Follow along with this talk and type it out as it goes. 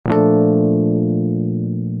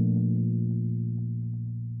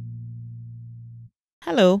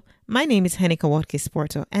Hello, my name is Henika Watkis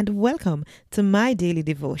Porto, and welcome to My Daily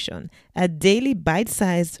Devotion, a daily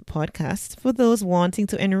bite-sized podcast for those wanting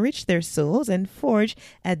to enrich their souls and forge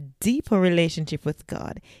a deeper relationship with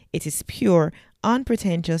God. It is pure,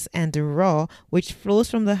 unpretentious, and raw, which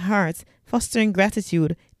flows from the heart, fostering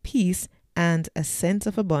gratitude, peace, and a sense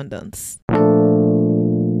of abundance.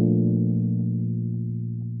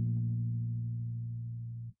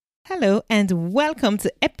 Hello and welcome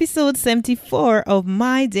to episode 74 of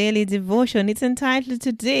My Daily Devotion. It's entitled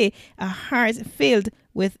today, A Heart Filled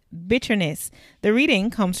with Bitterness. The reading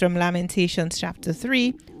comes from Lamentations chapter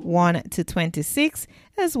 3, 1 to 26,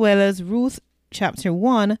 as well as Ruth chapter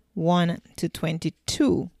 1, 1 to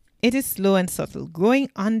 22. It is slow and subtle, growing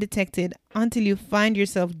undetected until you find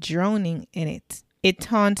yourself drowning in it. It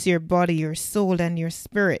taunts your body, your soul, and your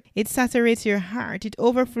spirit. It saturates your heart. It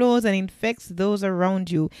overflows and infects those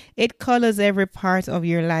around you. It colors every part of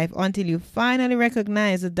your life until you finally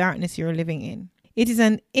recognize the darkness you're living in. It is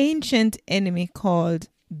an ancient enemy called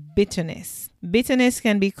bitterness. Bitterness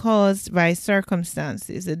can be caused by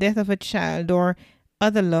circumstances, the death of a child or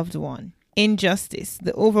other loved one, injustice,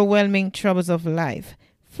 the overwhelming troubles of life,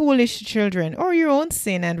 foolish children, or your own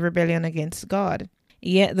sin and rebellion against God.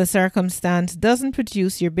 Yet the circumstance doesn't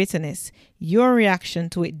produce your bitterness. Your reaction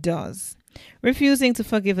to it does. Refusing to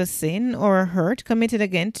forgive a sin or a hurt committed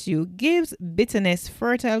against you gives bitterness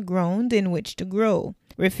fertile ground in which to grow.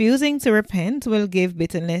 Refusing to repent will give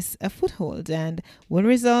bitterness a foothold and will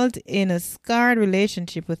result in a scarred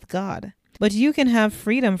relationship with God. But you can have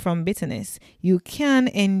freedom from bitterness. You can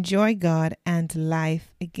enjoy God and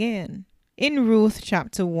life again. In Ruth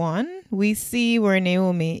chapter 1, we see where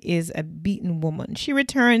Naomi is a beaten woman. She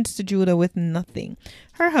returns to Judah with nothing.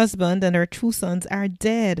 Her husband and her 2 sons are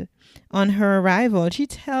dead. On her arrival, she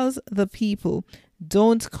tells the people,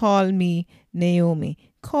 "Don't call me Naomi,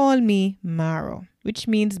 call me Mara," which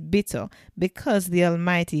means bitter, because the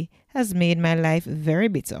Almighty has made my life very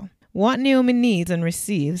bitter. What Naomi needs and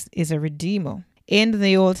receives is a redeemer. In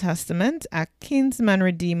the Old Testament, a kinsman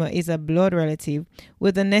redeemer is a blood relative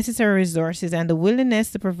with the necessary resources and the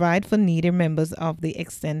willingness to provide for needy members of the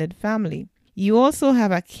extended family. You also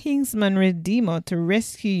have a kinsman redeemer to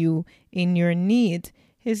rescue you in your need.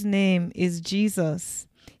 His name is Jesus.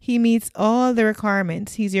 He meets all the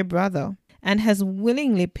requirements. He's your brother and has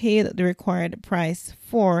willingly paid the required price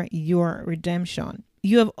for your redemption.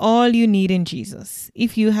 You have all you need in Jesus.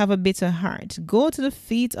 If you have a bitter heart, go to the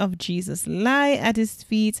feet of Jesus. Lie at his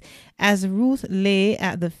feet as Ruth lay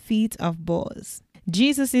at the feet of Boaz.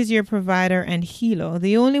 Jesus is your provider and healer,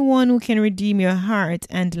 the only one who can redeem your heart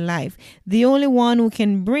and life, the only one who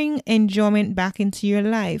can bring enjoyment back into your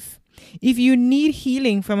life. If you need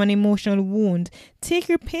healing from an emotional wound, take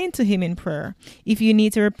your pain to him in prayer. If you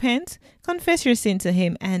need to repent, confess your sin to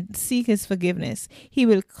him and seek his forgiveness. He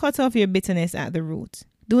will cut off your bitterness at the root.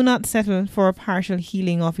 Do not settle for a partial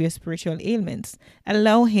healing of your spiritual ailments.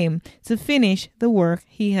 Allow him to finish the work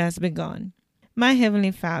he has begun. My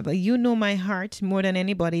Heavenly Father, you know my heart more than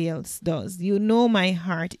anybody else does. You know my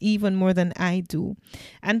heart even more than I do.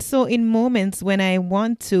 And so in moments when I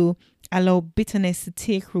want to allow bitterness to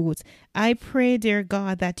take root, I pray, dear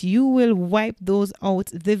God, that you will wipe those out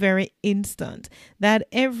the very instant, that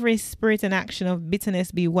every spirit and action of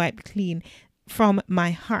bitterness be wiped clean from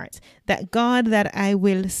my heart, that God, that I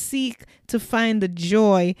will seek to find the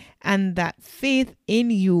joy and that faith in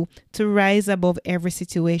you to rise above every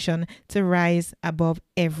situation, to rise above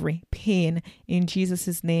every pain. In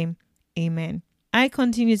Jesus' name, amen. I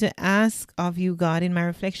continue to ask of you, God, in my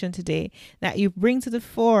reflection today, that you bring to the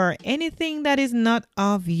fore anything that is not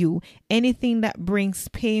of you, anything that brings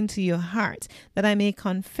pain to your heart, that I may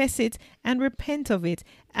confess it and repent of it,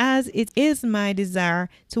 as it is my desire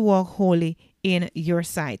to walk holy in your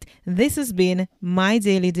sight. This has been My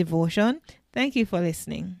Daily Devotion. Thank you for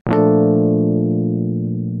listening.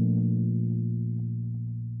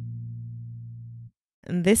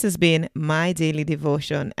 This has been My Daily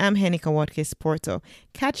Devotion. I'm Henika Watkis Porto.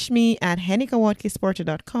 Catch me at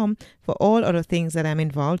henikawatkisporto.com for all other things that I'm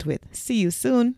involved with. See you soon.